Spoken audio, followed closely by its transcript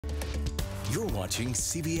You're watching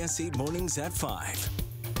CBS 8 Mornings at 5.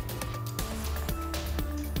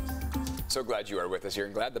 So glad you are with us here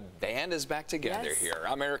and glad the band is back together here.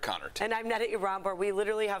 I'm Eric Connerton. And I'm Netta Irambar. We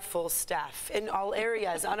literally have full staff in all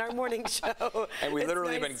areas on our morning show. And we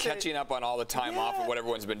literally have been catching up on all the time off of what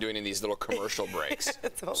everyone's been doing in these little commercial breaks.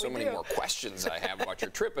 So many more questions I have about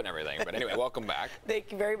your trip and everything. But anyway, welcome back.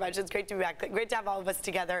 Thank you very much. It's great to be back. Great to have all of us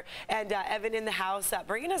together. And Evan in the house,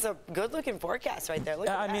 bringing us a good-looking forecast right there. Look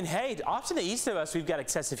at that. I mean, hey, off to the east of us, we've got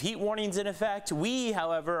excessive heat warnings in effect. We,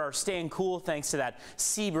 however, are staying cool thanks to that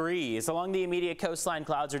sea breeze. Along the immediate coastline,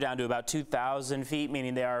 clouds are down to about 2,000 feet,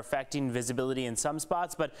 meaning they are affecting visibility in some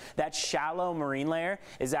spots, but that shallow marine layer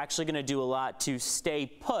is actually going to do a lot to stay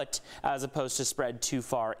put as opposed to spread too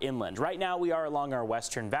far inland. Right now, we are along our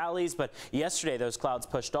western valleys, but yesterday those clouds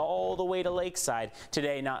pushed all the way to lakeside.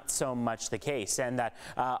 Today, not so much the case, and that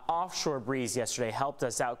offshore breeze yesterday helped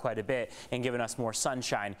us out quite a bit and given us more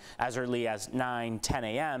sunshine as early as 9-10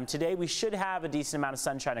 a.m. Today, we should have a decent amount of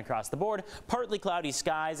sunshine across the board. Partly cloudy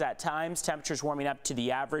skies at times. Temperatures warming up to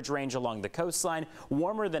the average range along the coastline.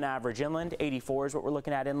 Warmer than average inland. 84 is what we're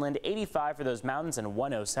looking at inland. 85 for those mountains and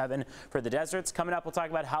 107 for the deserts. Coming up, we'll talk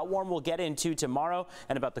about how warm we'll get into tomorrow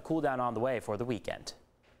and about the cool down on the way for the weekend.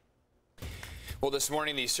 Well, this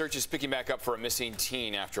morning, the search is picking back up for a missing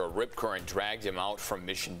teen after a rip current dragged him out from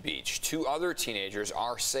Mission Beach. 2 other teenagers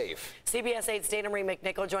are safe. CBS 8's Dana Marie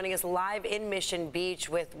McNichol joining us live in Mission Beach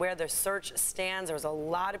with where the search stands. There was a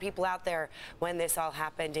lot of people out there when this all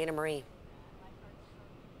happened. Dana Marie.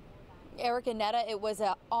 Eric and Netta, it was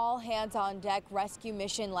an all-hands-on-deck rescue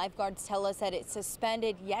mission. Lifeguards tell us that it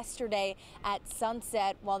suspended yesterday at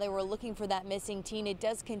sunset while they were looking for that missing teen. It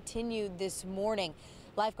does continue this morning.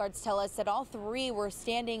 Lifeguards tell us that all 3 were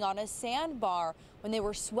standing on a sandbar when they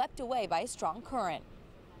were swept away by a strong current.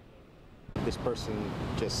 This person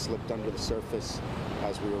just slipped under the surface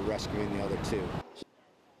as we were rescuing the other 2.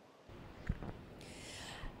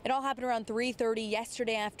 It all happened around 3:30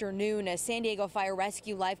 yesterday afternoon. A San Diego Fire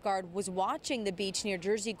Rescue lifeguard was watching the beach near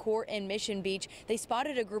Jersey Court in Mission Beach. They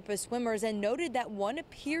spotted a group of swimmers and noted that one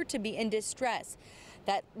appeared to be in distress.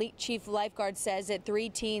 That chief lifeguard says that 3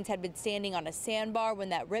 teens had been standing on a sandbar when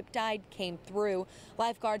that rip tide came through.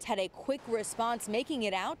 Lifeguards had a quick response, making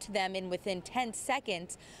it out to them in within 10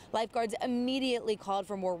 seconds. Lifeguards immediately called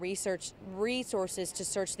for more resources to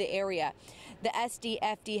search the area. The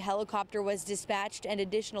SDFD helicopter was dispatched and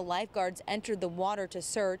additional lifeguards entered the water to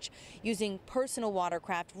search using personal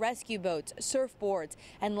watercraft, rescue boats, surfboards,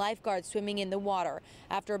 and lifeguards swimming in the water.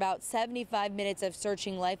 After about 75 minutes of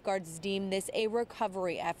searching, lifeguards deemed this a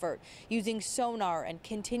recovery effort, using sonar and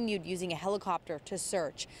continued using a helicopter to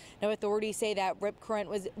search. Now, authorities say that rip current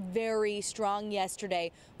was very strong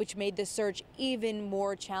yesterday, which made the search even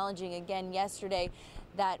more challenging. Again, yesterday,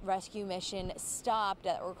 that rescue mission stopped,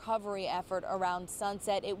 that recovery effort around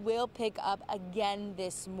sunset. It will pick up again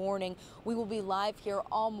this morning. We will be live here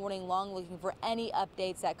all morning long looking for any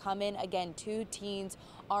updates that come in. Again, 2 teens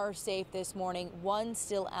are safe this morning, 1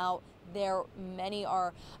 still out there. Many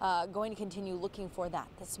are going to continue looking for that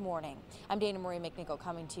this morning. I'm Dana Marie McNichol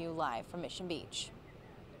coming to you live from Mission Beach.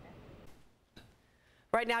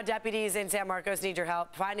 Right now, deputies in San Marcos need your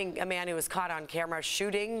help finding a man who was caught on camera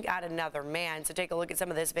shooting at another man. So take a look at some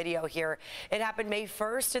of this video here. It happened May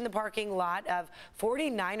 1st in the parking lot of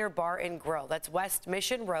 49er Bar and Grill. That's West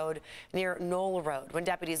Mission Road near Knoll Road. When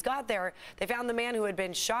deputies got there, they found the man who had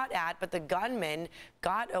been shot at, but the gunman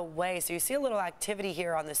got away. So you see a little activity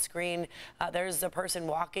here on the screen. There's a person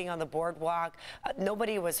walking on the boardwalk.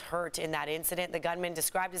 Nobody was hurt in that incident. The gunman,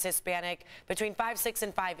 described as Hispanic, between 5'6"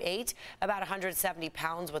 and 5'8", about 170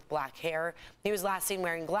 pounds with black hair. He was last seen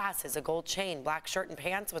wearing glasses, a gold chain, black shirt and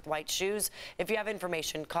pants with white shoes. If you have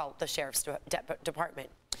information, call the Sheriff's Department.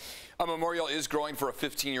 A memorial is growing for a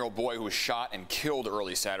 15-year-old boy who was shot and killed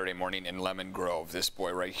early Saturday morning in Lemon Grove. This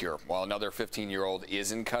boy right here, while another 15-year-old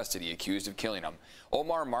is in custody accused of killing him.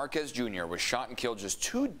 Omar Marquez Jr. was shot and killed just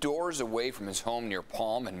 2 doors away from his home near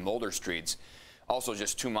Palm and Mulder Streets. Also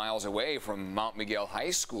just 2 miles away from Mount Miguel High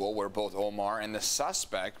School, where both Omar and the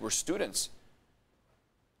suspect were students.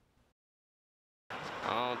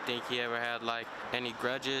 I don't think he ever had any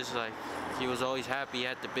grudges. He was always happy. He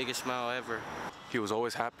had the biggest smile ever. He was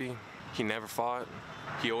always happy. He never fought.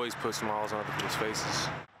 He always put smiles on other people's faces.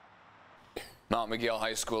 Mount Miguel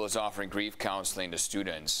High School is offering grief counseling to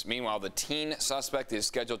students. Meanwhile, the teen suspect is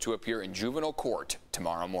scheduled to appear in juvenile court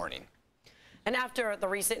tomorrow morning. And after the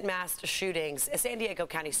recent mass shootings, San Diego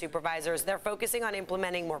County supervisors, they're focusing on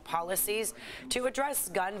implementing more policies to address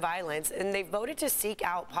gun violence, and they voted to seek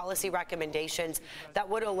out policy recommendations that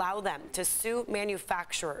would allow them to sue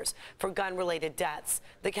manufacturers for gun-related deaths.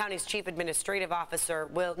 The county's chief administrative officer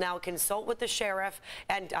will now consult with the sheriff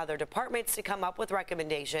and other departments to come up with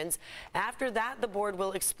recommendations. After that, the board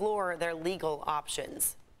will explore their legal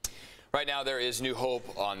options. Right now, there is new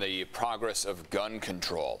hope on the progress of gun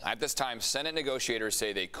control. At this time, Senate negotiators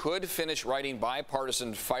say they could finish writing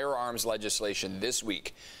bipartisan firearms legislation this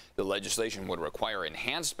week. The legislation would require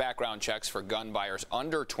enhanced background checks for gun buyers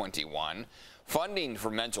under 21, funding for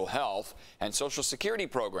mental health, and Social Security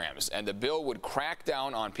programs. And the bill would crack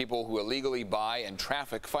down on people who illegally buy and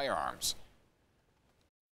traffic firearms.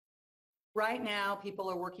 Right now, people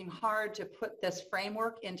are working hard to put this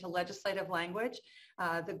framework into legislative language.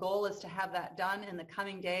 The goal is to have that done in the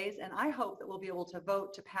coming days, and I hope that we'll be able to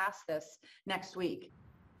vote to pass this next week.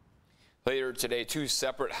 Later today, two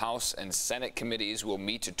separate House and Senate committees will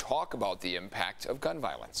meet to talk about the impact of gun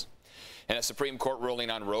violence. And a Supreme Court ruling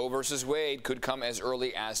on Roe v. Wade could come as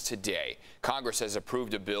early as today. Congress has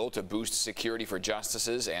approved a bill to boost security for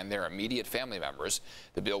justices and their immediate family members.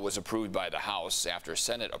 The bill was approved by the House after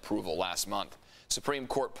Senate approval last month. Supreme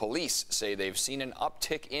Court police say they've seen an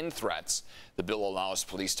uptick in threats. The bill allows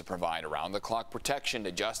police to provide around-the-clock protection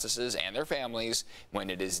to justices and their families when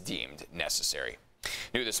it is deemed necessary.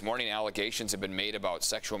 New this morning, allegations have been made about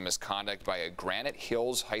sexual misconduct by a Granite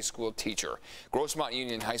Hills High School teacher. Grossmont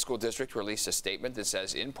Union High School District released a statement that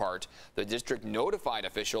says, in part, the district notified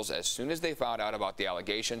officials as soon as they found out about the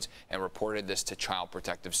allegations and reported this to Child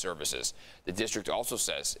Protective Services. The district also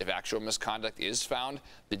says if actual misconduct is found,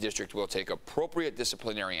 the district will take appropriate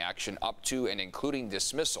disciplinary action up to and including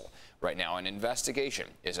dismissal. Right now, an investigation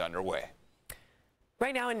is underway.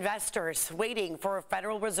 Right now, investors waiting for a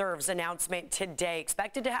Federal Reserve's announcement today,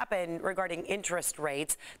 expected to happen regarding interest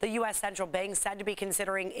rates. The U.S. Central Bank said to be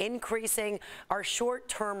considering increasing our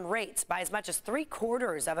short-term rates by as much as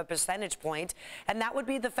 0.75 percentage point, and that would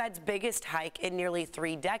be the Fed's biggest hike in nearly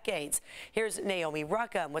 3 decades. Here's Naomi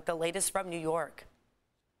Ruckham with the latest from New York.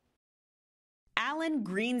 Alan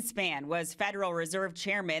Greenspan was Federal Reserve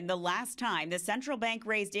Chairman the last time the central bank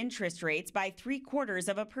raised interest rates by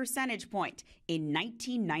 0.75 percentage point in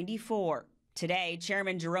 1994. Today,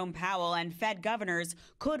 Chairman Jerome Powell and Fed governors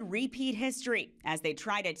could repeat history as they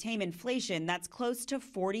try to tame inflation that's close to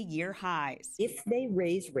 40-year highs. If they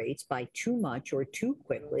raise rates by too much or too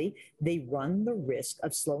quickly, they run the risk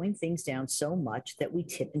of slowing things down so much that we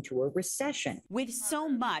tip into a recession. With so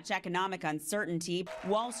much economic uncertainty,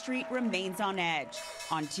 Wall Street remains on edge.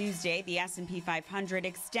 On Tuesday, the S&P 500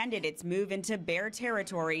 extended its move into bear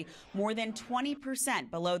territory, more than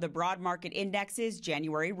 20% below the broad market index's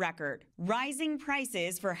January record. Rising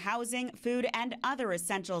prices for housing, food, and other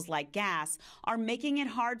essentials like gas are making it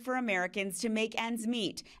hard for Americans to make ends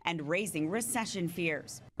meet and raising recession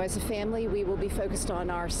fears. As a family, we will be focused on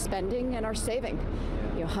our spending and our saving,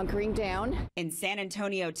 hunkering down. In San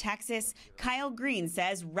Antonio, Texas, Kyle Green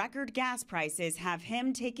says record gas prices have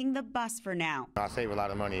him taking the bus for now. I save a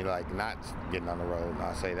lot of money, like not getting on the road,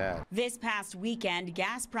 I'll say that. This past weekend,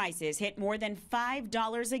 gas prices hit more than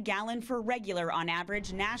 $5 a gallon for regular on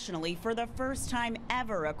average nationally for the first time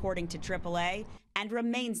ever, according to AAA, and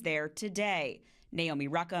remains there today. Naomi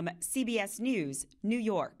Ruckham, CBS News, New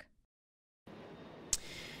York.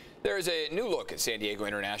 There is a new look at San Diego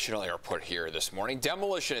International Airport here this morning.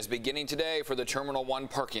 Demolition is beginning today for the Terminal 1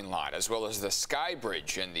 parking lot, as well as the Sky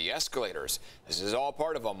Bridge and the escalators. This is all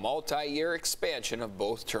part of a multi-year expansion of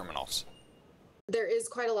both terminals. There is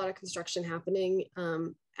quite a lot of construction happening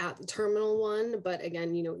at Terminal 1, but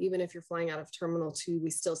again, even if you're flying out of Terminal 2,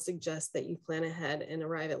 we still suggest that you plan ahead and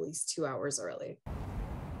arrive at least 2 hours early.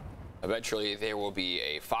 Eventually, there will be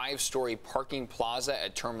a 5-story parking plaza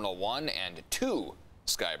at Terminal 1 and 2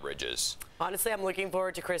 Sky Bridges. Honestly, I'm looking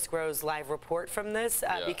forward to Chris Grove's live report from this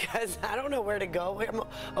because I don't know where to go. I'm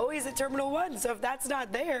always at Terminal 1, so if that's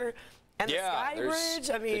not there, and the Sky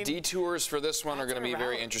Bridge, I mean, the detours for this one are going to be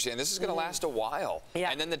very interesting. And this is going to last a while.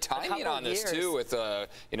 Yeah, and then the timing on this too, with the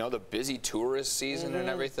busy tourist season and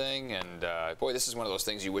everything. And boy, this is one of those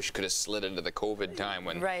things you wish could have slid into the COVID time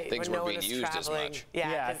when things weren't being used as much.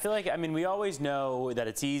 Yeah, I feel like we always know that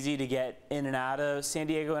it's easy to get in and out of San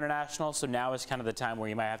Diego International. So now is kind of the time where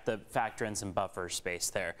you might have to factor in some buffer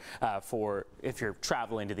space there for if you're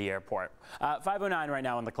traveling to the airport. 5:09 right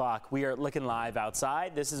now on the clock. We are looking live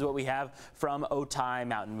outside. This is what we have out from Otay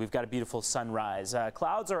Mountain. We've got a beautiful sunrise.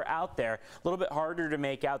 Clouds are out there, a little bit harder to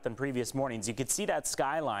make out than previous mornings. You could see that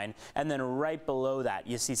skyline, and then right below that,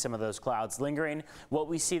 you see some of those clouds lingering. What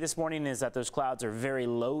we see this morning is that those clouds are very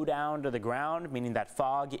low down to the ground, meaning that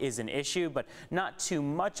fog is an issue, but not too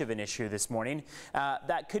much of an issue this morning.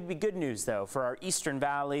 That could be good news, though, for our eastern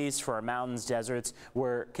valleys, for our mountains, deserts,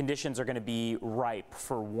 where conditions are going to be ripe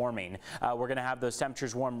for warming. We're going to have those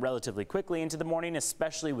temperatures warm relatively quickly into the morning,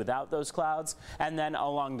 especially without those clouds. And then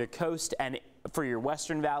along the coast and for your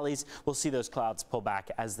western valleys, we'll see those clouds pull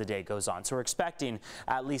back as the day goes on. So we're expecting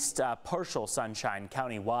at least partial sunshine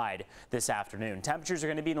county-wide this afternoon. Temperatures are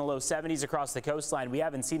going to be in the low 70s across the coastline. We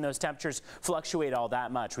haven't seen those temperatures fluctuate all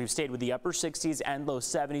that much. We've stayed with the upper 60s and low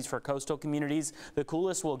 70s for coastal communities. The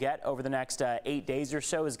coolest we'll get over the next 8 days or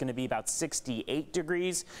so is going to be about 68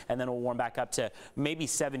 degrees, and then we'll warm back up to maybe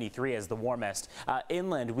 73 as the warmest.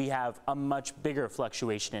 Inland, we have a much bigger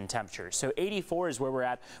fluctuation in temperatures. So 84 is where we're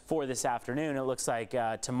at for this afternoon. It looks like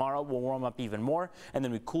tomorrow will warm up even more, and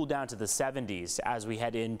then we cool down to the 70s as we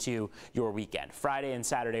head into your weekend. Friday and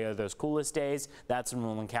Saturday are those coolest days. That's when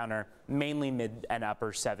we'll encounter mainly mid and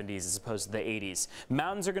upper 70s as opposed to the 80s.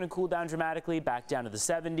 Mountains are going to cool down dramatically back down to the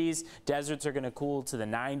 70s. Deserts are going to cool to the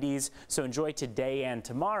 90s. So enjoy today and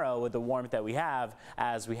tomorrow with the warmth that we have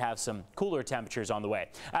as we have some cooler temperatures on the way.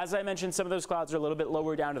 As I mentioned, some of those clouds are a little bit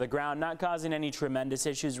lower down to the ground, not causing any tremendous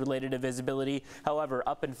issues related to visibility. However,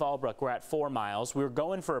 up in Fallbrook, we're at 4 miles. We were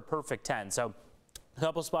going for a perfect 10. So a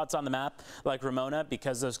couple spots on the map, like Ramona,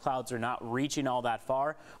 because those clouds are not reaching all that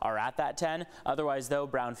far, are at that 10. Otherwise, though,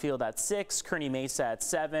 Brownfield at 6, Kearney Mesa at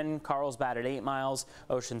 7, Carlsbad at 8 miles,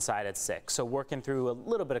 Oceanside at 6. So working through a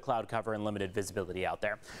little bit of cloud cover and limited visibility out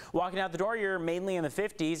there. Walking out the door, you're mainly in the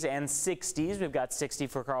 50s and 60s. We've got 60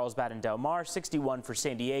 for Carlsbad and Del Mar, 61 for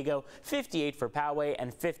San Diego, 58 for Poway,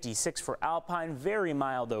 and 56 for Alpine. Very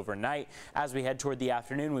mild overnight. As we head toward the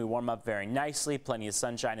afternoon, we warm up very nicely. Plenty of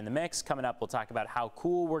sunshine in the mix. Coming up, we'll talk about how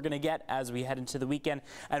cool we're going to get as we head into the weekend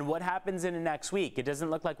and what happens in the next week. It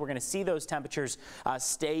doesn't look like we're going to see those temperatures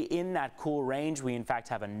stay in that cool range. We, in fact,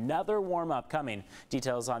 have another warm up coming.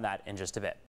 Details on that in just a bit.